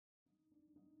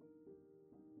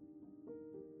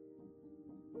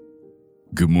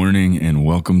Good morning and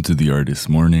welcome to the Artist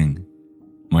Morning.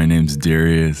 My name's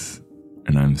Darius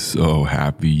and I'm so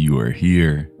happy you are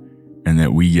here and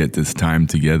that we get this time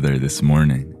together this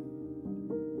morning.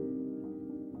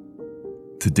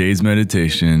 Today's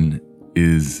meditation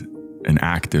is an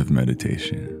active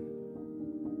meditation.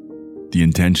 The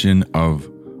intention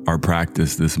of our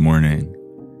practice this morning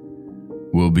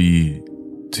will be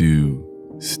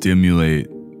to stimulate,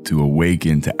 to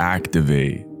awaken, to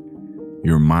activate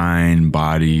your mind,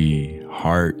 body,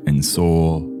 heart, and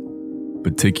soul,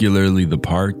 particularly the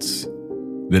parts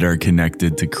that are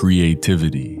connected to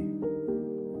creativity.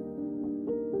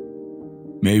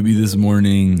 Maybe this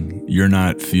morning you're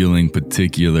not feeling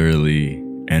particularly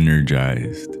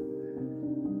energized.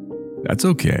 That's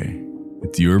okay.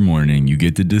 It's your morning. You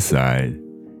get to decide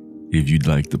if you'd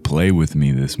like to play with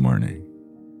me this morning.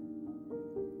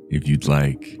 If you'd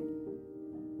like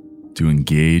to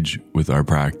engage with our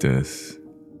practice,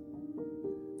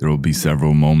 there will be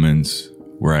several moments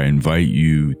where I invite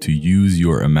you to use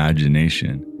your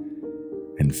imagination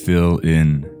and fill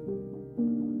in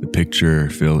the picture,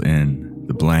 fill in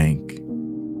the blank.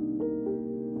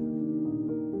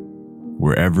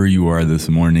 Wherever you are this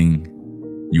morning,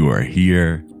 you are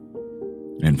here,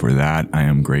 and for that I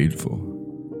am grateful.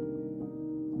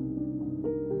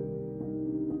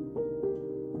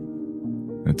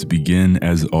 Let's begin,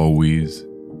 as always,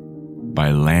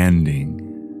 by landing.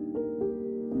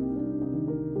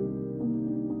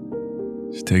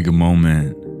 Just take a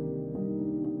moment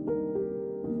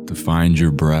to find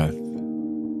your breath.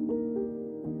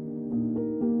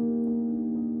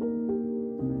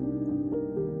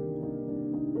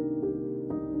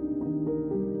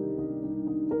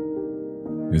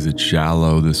 Is it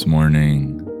shallow this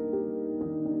morning?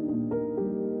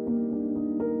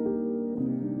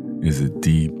 Is it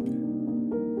deep?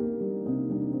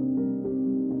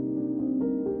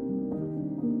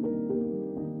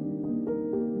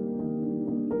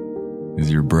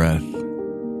 Is your breath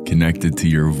connected to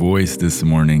your voice this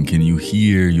morning? Can you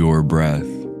hear your breath?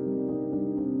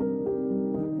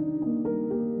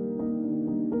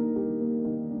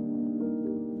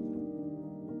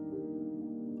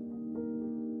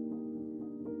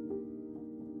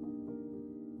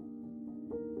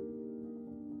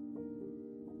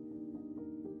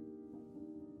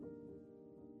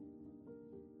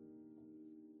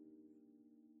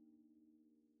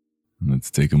 Let's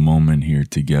take a moment here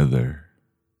together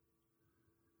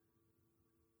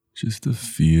just to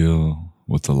feel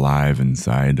what's alive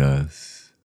inside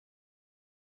us.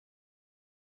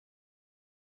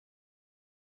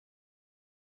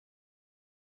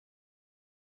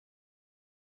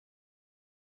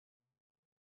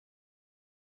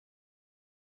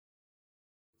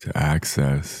 To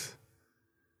access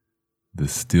the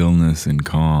stillness and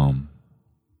calm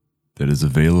that is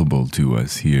available to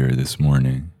us here this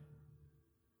morning.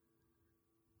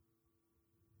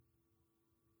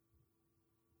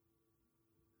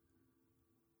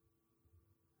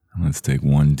 Let's take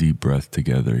one deep breath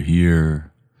together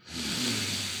here.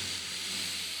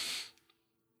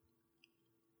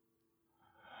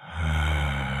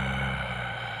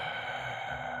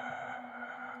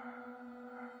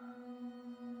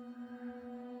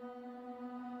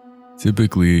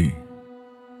 Typically,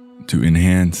 to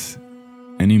enhance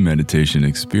any meditation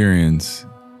experience,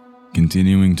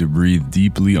 continuing to breathe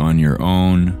deeply on your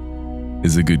own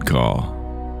is a good call.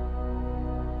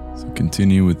 So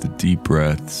continue with the deep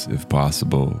breaths if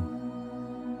possible.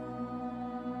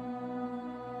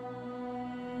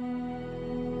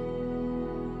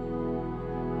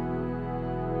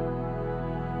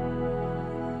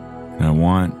 And I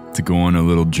want to go on a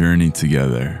little journey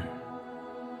together.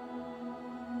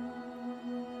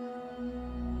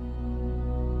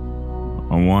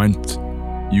 I want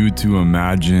you to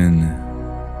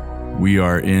imagine we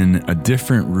are in a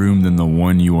different room than the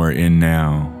one you are in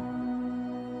now.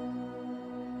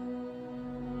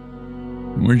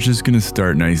 We're just going to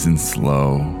start nice and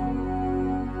slow.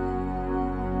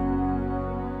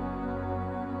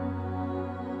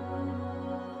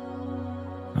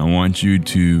 I want you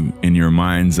to, in your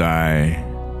mind's eye,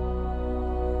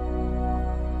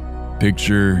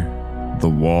 picture the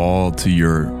wall to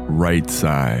your right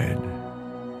side.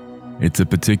 It's a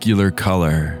particular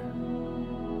color.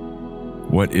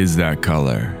 What is that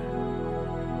color?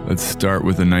 Let's start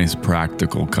with a nice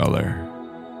practical color.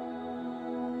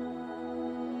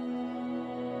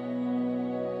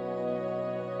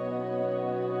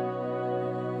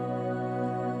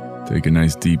 Take a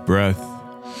nice deep breath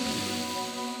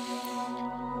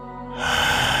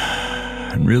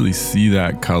and really see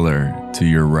that color to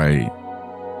your right.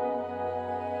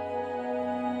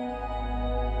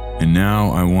 And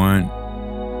now I want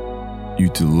you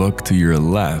to look to your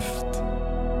left,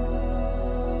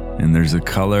 and there's a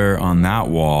color on that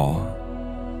wall,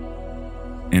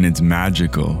 and it's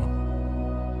magical.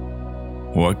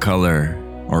 What color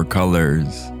or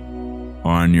colors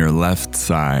are on your left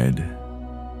side?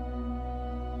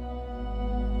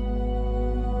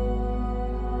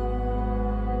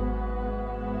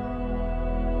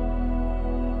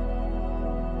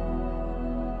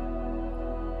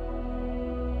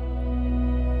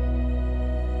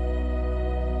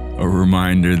 A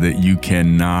reminder that you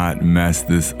cannot mess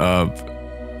this up.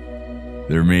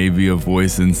 There may be a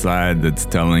voice inside that's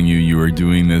telling you you are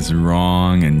doing this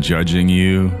wrong and judging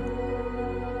you.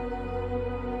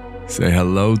 Say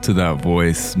hello to that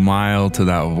voice, smile to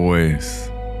that voice,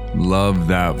 love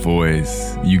that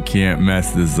voice. You can't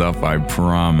mess this up, I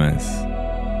promise.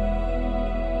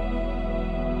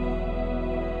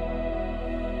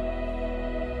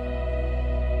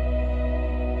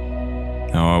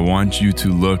 Now I want you to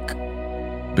look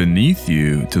beneath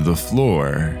you to the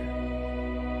floor.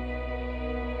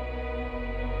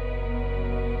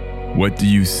 What do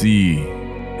you see?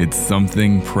 It's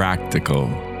something practical.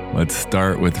 Let's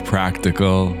start with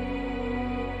practical.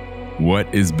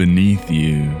 What is beneath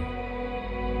you?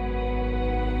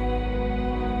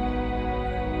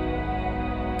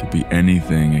 It could be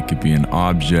anything. It could be an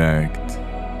object.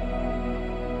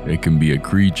 It can be a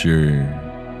creature.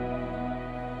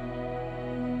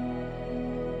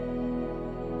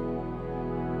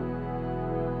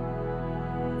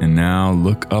 And now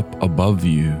look up above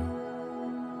you.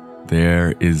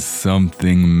 There is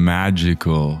something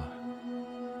magical.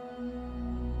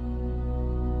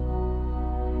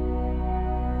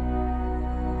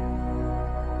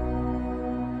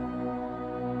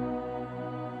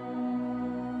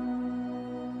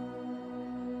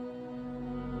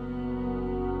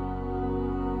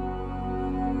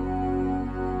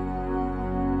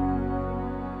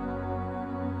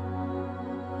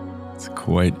 It's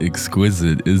quite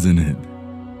exquisite, isn't it?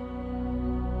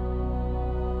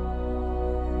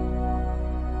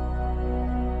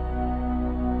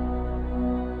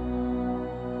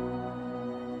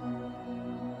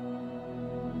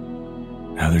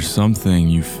 Now there's something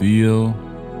you feel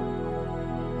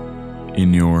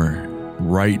in your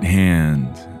right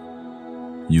hand.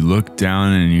 You look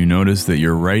down and you notice that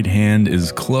your right hand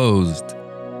is closed.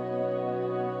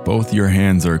 Both your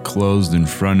hands are closed in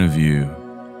front of you.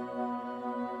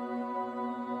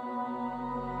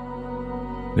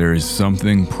 There is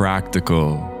something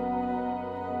practical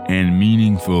and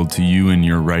meaningful to you in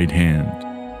your right hand.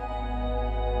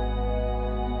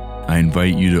 I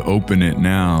invite you to open it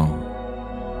now.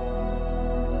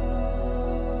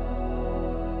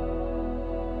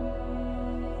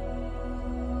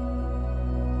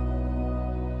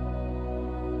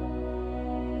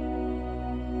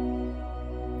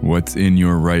 What's in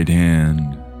your right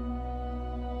hand?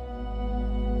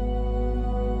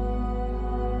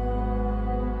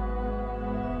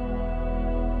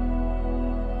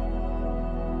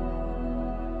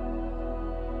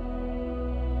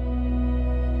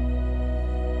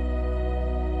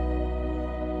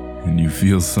 And you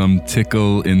feel some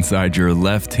tickle inside your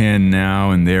left hand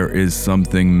now, and there is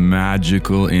something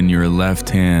magical in your left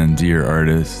hand, dear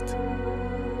artist.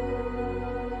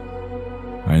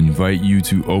 I invite you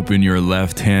to open your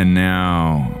left hand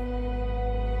now.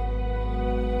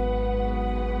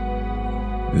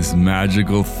 This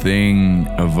magical thing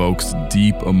evokes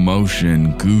deep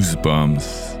emotion,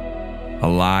 goosebumps,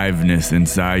 aliveness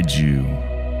inside you.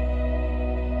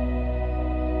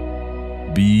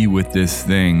 Be with this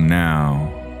thing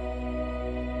now.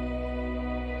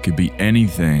 It could be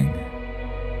anything.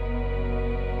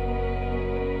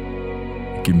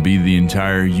 It can be the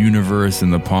entire universe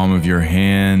in the palm of your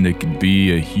hand. It could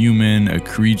be a human, a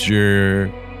creature.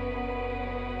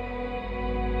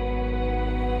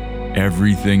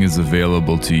 Everything is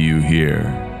available to you here.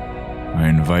 I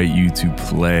invite you to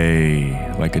play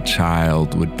like a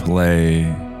child would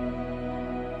play.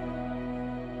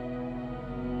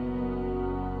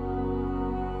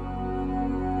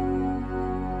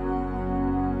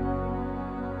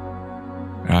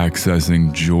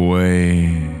 Accessing joy,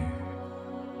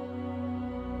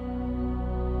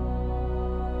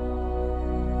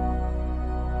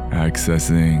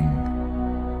 accessing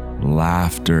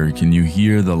laughter. Can you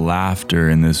hear the laughter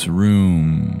in this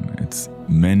room? It's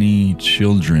many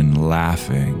children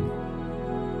laughing.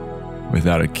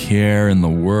 Without a care in the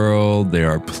world, they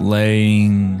are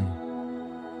playing.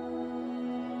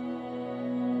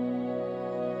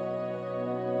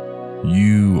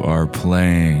 You are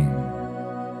playing.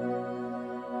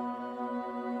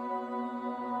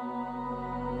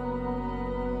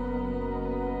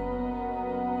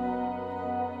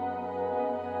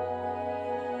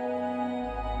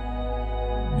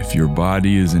 If your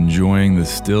body is enjoying the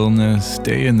stillness,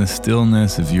 stay in the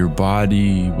stillness. If your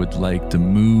body would like to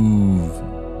move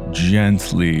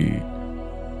gently,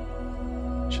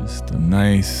 just a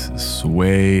nice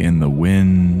sway in the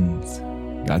wind,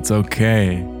 that's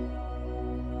okay.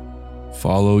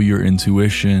 Follow your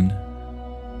intuition.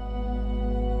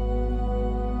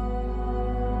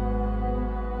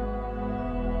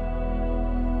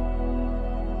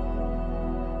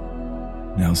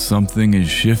 Now something is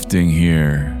shifting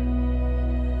here.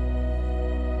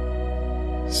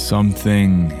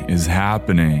 Something is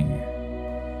happening.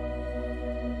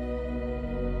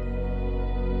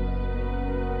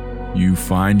 You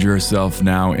find yourself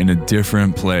now in a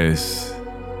different place.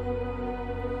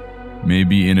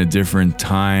 Maybe in a different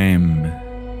time.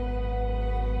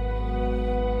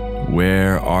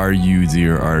 Where are you,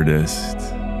 dear artist?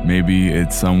 Maybe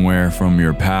it's somewhere from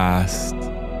your past.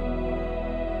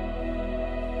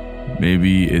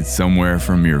 Maybe it's somewhere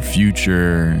from your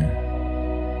future.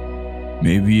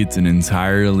 Maybe it's an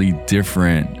entirely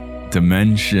different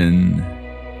dimension.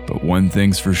 But one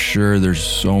thing's for sure, there's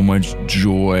so much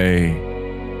joy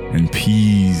and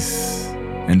peace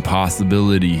and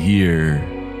possibility here.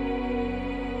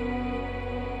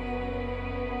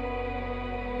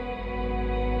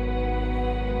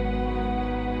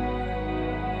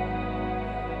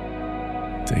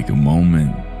 Take a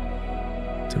moment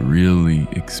to really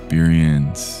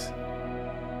experience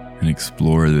and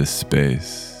explore this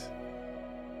space.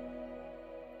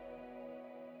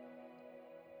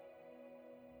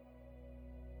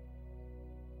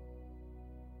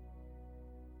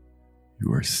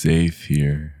 You are safe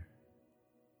here.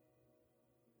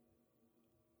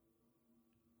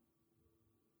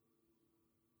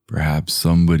 Perhaps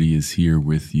somebody is here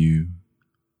with you.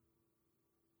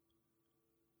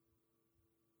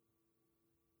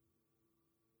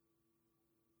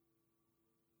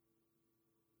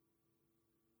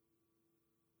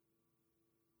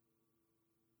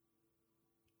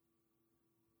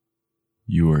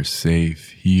 You are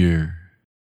safe here.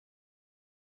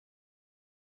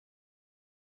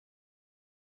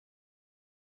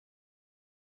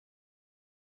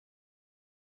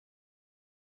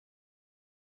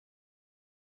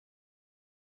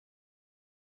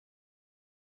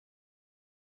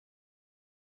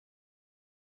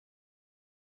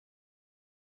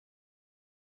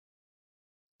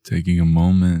 Taking a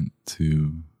moment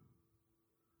to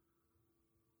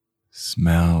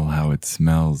smell how it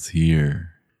smells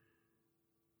here.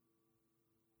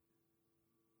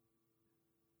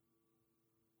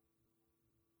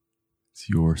 It's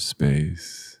your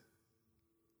space.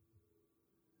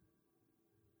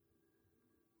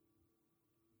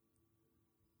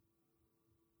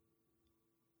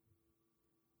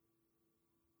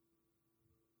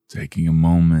 Taking a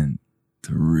moment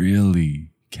to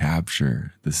really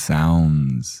capture the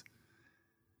sounds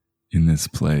in this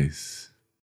place.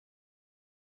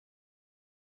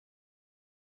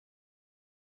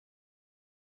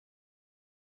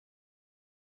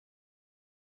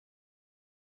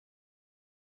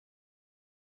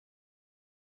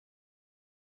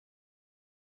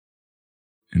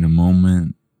 In a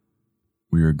moment,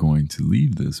 we are going to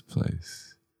leave this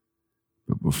place.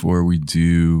 But before we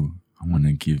do, I want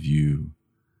to give you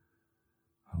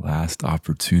a last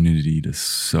opportunity to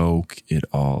soak it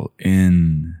all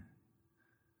in,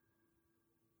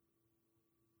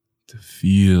 to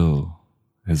feel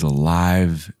as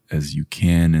alive as you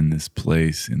can in this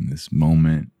place, in this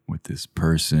moment, with this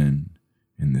person,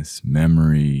 in this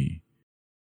memory.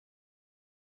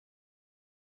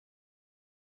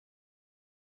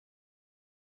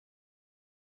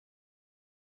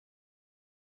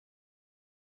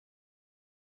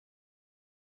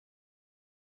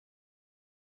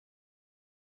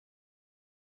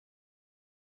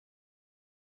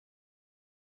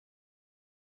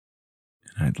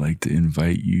 And I'd like to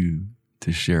invite you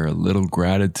to share a little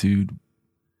gratitude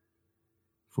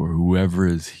for whoever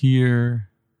is here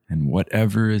and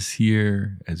whatever is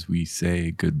here as we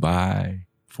say goodbye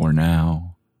for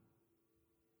now.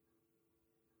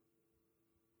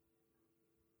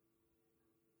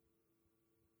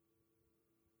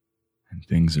 And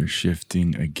things are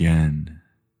shifting again.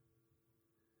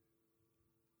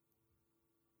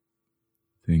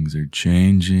 Things are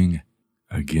changing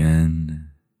again.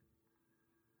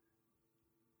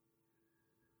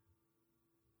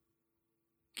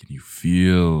 Can you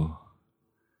feel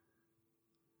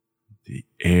the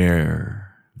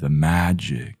air, the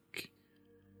magic?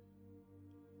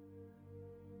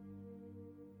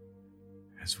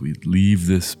 As we leave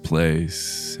this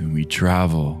place and we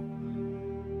travel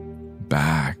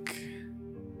back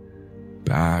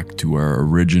to our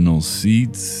original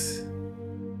seats,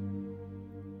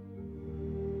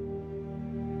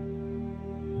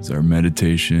 as our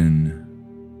meditation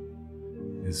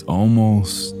is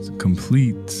almost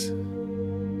complete,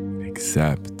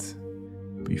 except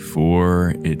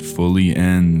before it fully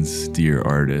ends, dear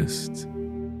artist,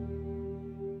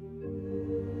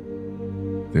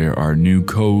 there are new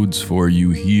codes for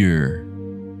you here.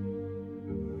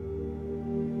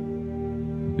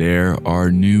 There are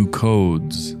new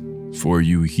codes for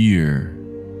you here.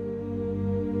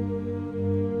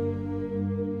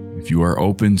 If you are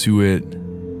open to it,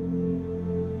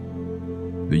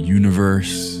 the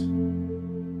universe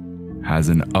has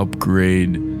an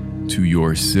upgrade to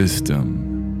your system.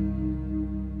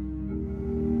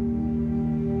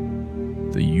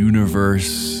 The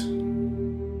universe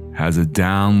has a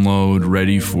download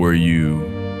ready for you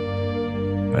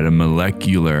at a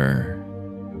molecular,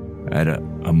 at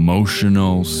an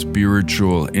emotional,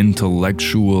 spiritual,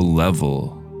 intellectual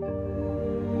level.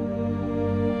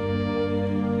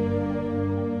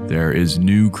 There is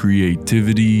new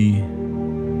creativity,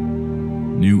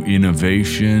 new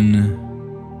innovation,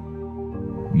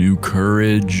 new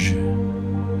courage,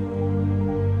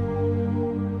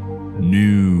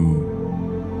 new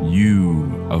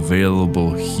you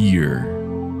available here.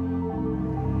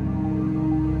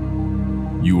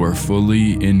 You are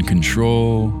fully in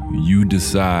control. You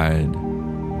decide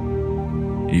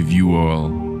if you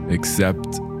will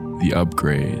accept the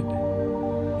upgrade.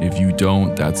 If you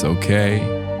don't, that's okay.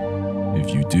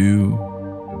 If you do,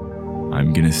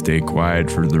 I'm going to stay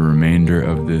quiet for the remainder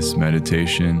of this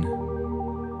meditation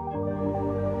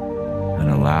and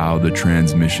allow the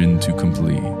transmission to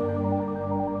complete.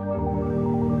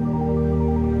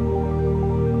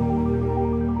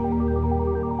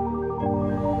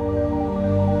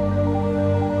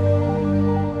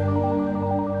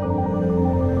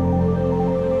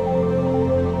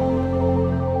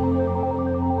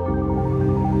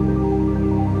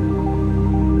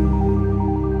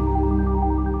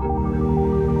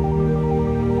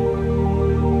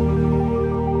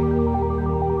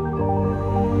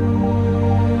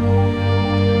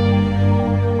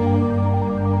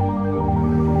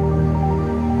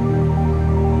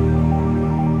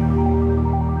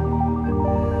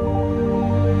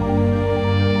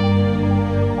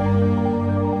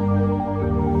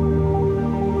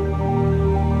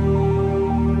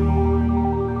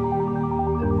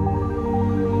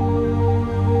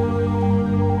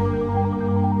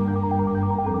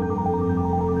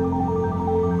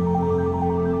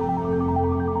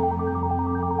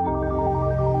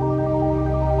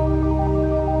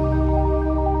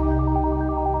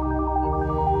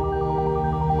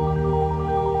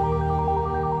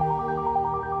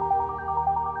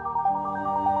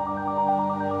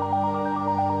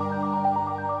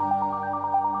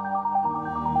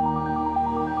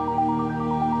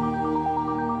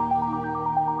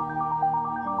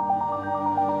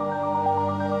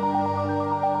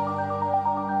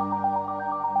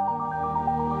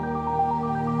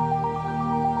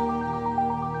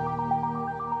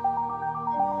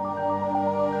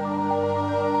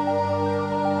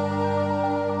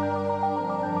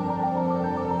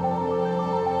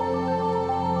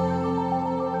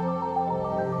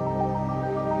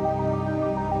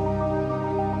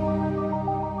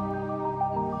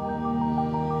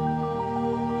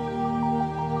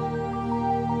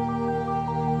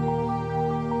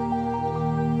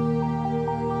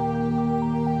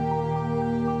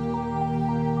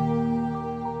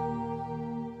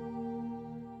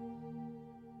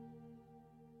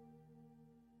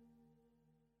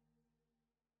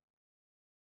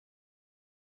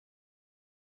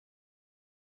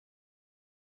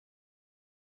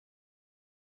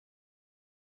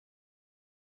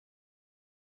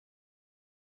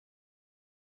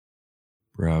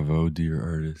 Bravo, dear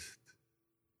artist.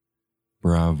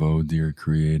 Bravo, dear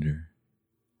creator.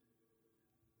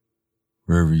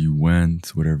 Wherever you went,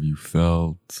 whatever you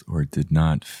felt or did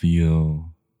not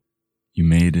feel, you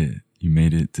made it. You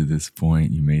made it to this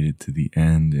point. You made it to the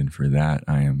end. And for that,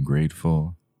 I am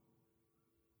grateful.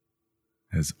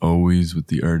 As always with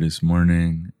the Artist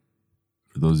Morning,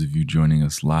 for those of you joining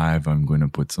us live, I'm going to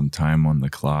put some time on the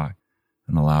clock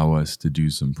and allow us to do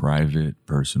some private,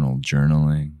 personal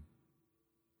journaling.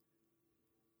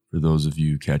 For those of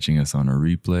you catching us on a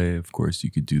replay, of course, you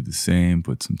could do the same,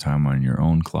 put some time on your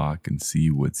own clock and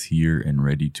see what's here and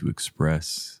ready to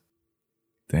express.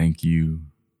 Thank you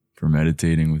for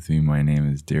meditating with me. My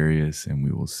name is Darius, and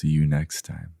we will see you next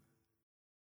time.